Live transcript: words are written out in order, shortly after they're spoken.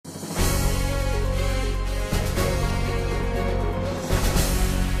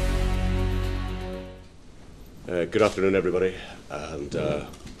Good afternoon, everybody, and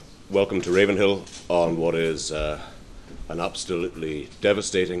welcome to Ravenhill on what is an absolutely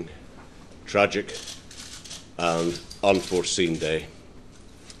devastating, tragic, and unforeseen day.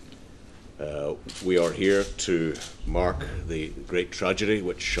 We are here to mark the great tragedy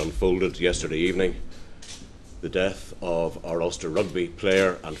which unfolded yesterday evening, the death of our Ulster Rugby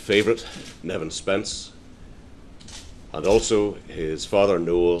player and favourite, Nevin Spence, and also his father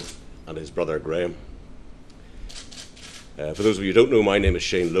Noel and his brother Graham. For those of you who don't know, my name is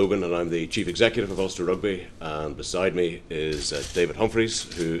Shane Logan and I'm the Chief Executive of Ulster Rugby, and beside me is David Humphreys,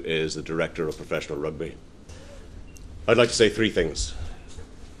 who is the Director of Professional Rugby. I'd like to say three things.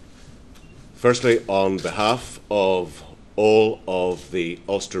 Firstly, on behalf of all of the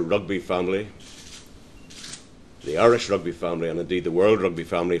Ulster Rugby family, the Irish Rugby family, and indeed the World Rugby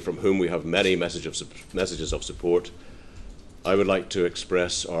family, from whom we have many messages of support, I would like to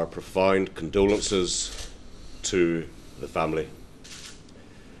express our profound condolences to the family.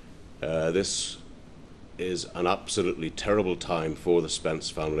 This is an absolutely terrible time for the Spence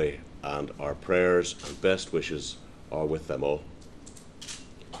family, and our prayers and best wishes are with them all.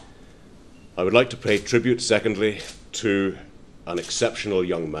 I would like to pay tribute, secondly, to an exceptional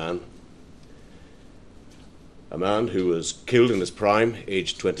young man, a man who was killed in his prime,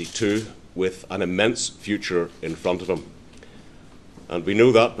 aged 22, with an immense future in front of him. And we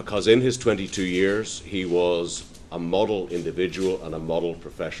know that because in his 22 years, he was a model individual and a model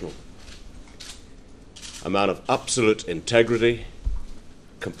professional. A man of absolute integrity,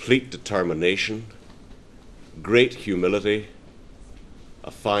 complete determination, great humility,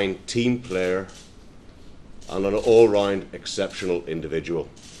 a fine team player, and an all-round exceptional individual.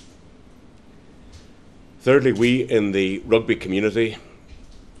 Thirdly, we in the rugby community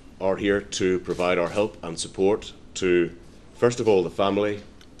are here to provide our help and support to, first of all, the family,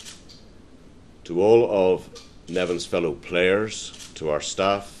 to all of Nevin's fellow players, to our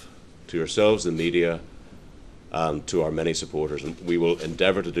staff, to yourselves, the media, and to our many supporters. And we will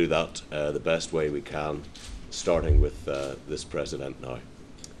endeavour to do that the best way we can, starting with this press event now.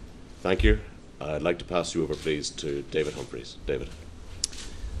 Thank you. I'd like to pass you over, please, to David Humphreys. David.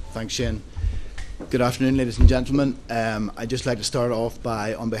 Thanks, Shane. Good afternoon, ladies and gentlemen. I'd just like to start off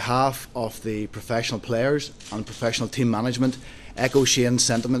by, on behalf of the professional players and professional team management, echo Shane's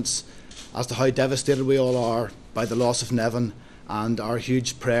sentiments as to how devastated we all are by the loss of Nevin, and our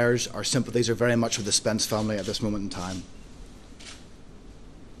huge prayers, our sympathies are very much with the Spence family at this moment in time.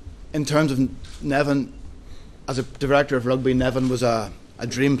 In terms of Nevin, as a director of rugby, Nevin was a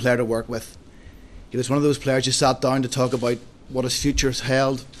dream player to work with. He was one of those players who sat down to talk about what his future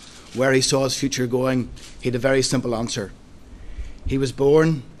held, where he saw his future going. He had a very simple answer. He was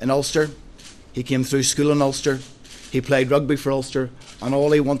born in Ulster, he came through school in Ulster, he played rugby for Ulster, and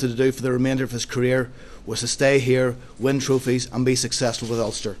all he wanted to do for the remainder of his career was to stay here, win trophies and be successful with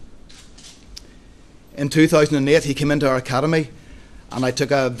Ulster. In 2008 he came into our academy, and I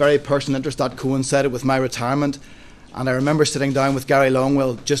took a very personal interest that coincided with my retirement, and I remember sitting down with Gary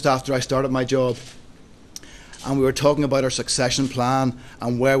Longwell just after I started my job, and we were talking about our succession plan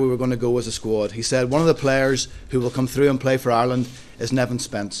and where we were going to go as a squad. He said one of the players who will come through and play for Ireland is Nevin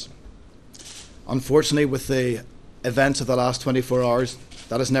Spence. Unfortunately, with the events of the last 24 hours,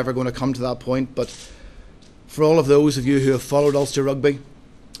 that is never going to come to that point, but for all of those of you who have followed Ulster Rugby,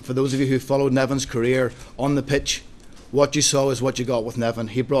 for those of you who followed Nevin's career on the pitch, what you saw is what you got with Nevin.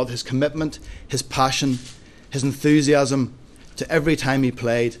 He brought his commitment, his passion, his enthusiasm to every time he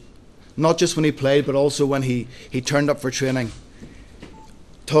played. Not just when he played, but also when he turned up for training.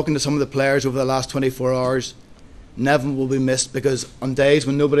 Talking to some of the players over the last 24 hours, Nevin will be missed because on days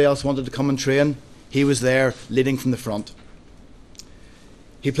when nobody else wanted to come and train, he was there leading from the front.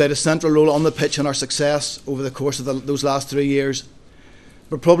 He played a central role on the pitch in our success over the course of those last 3 years,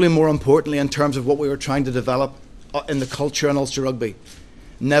 but probably more importantly in terms of what we were trying to develop in the culture in Ulster Rugby,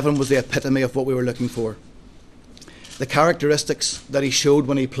 Nevin was the epitome of what we were looking for. The characteristics that he showed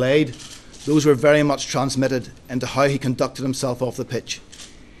when he played, those were very much transmitted into how he conducted himself off the pitch.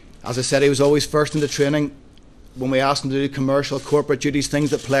 As I said, he was always first into training. When we asked him to do commercial, corporate duties, things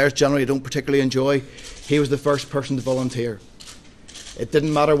that players generally don't particularly enjoy, he was the first person to volunteer. It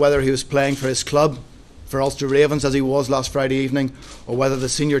didn't matter whether he was playing for his club, for Ulster Ravens as he was last Friday evening, or whether the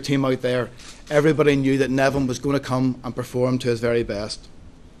senior team out there, everybody knew that Nevin was going to come and perform to his very best.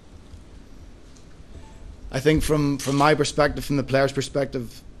 I think from my perspective, from the players'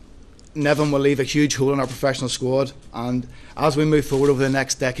 perspective, Nevin will leave a huge hole in our professional squad, and as we move forward over the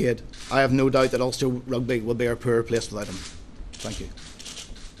next decade, I have no doubt that Ulster Rugby will be a poorer place without him. Thank you.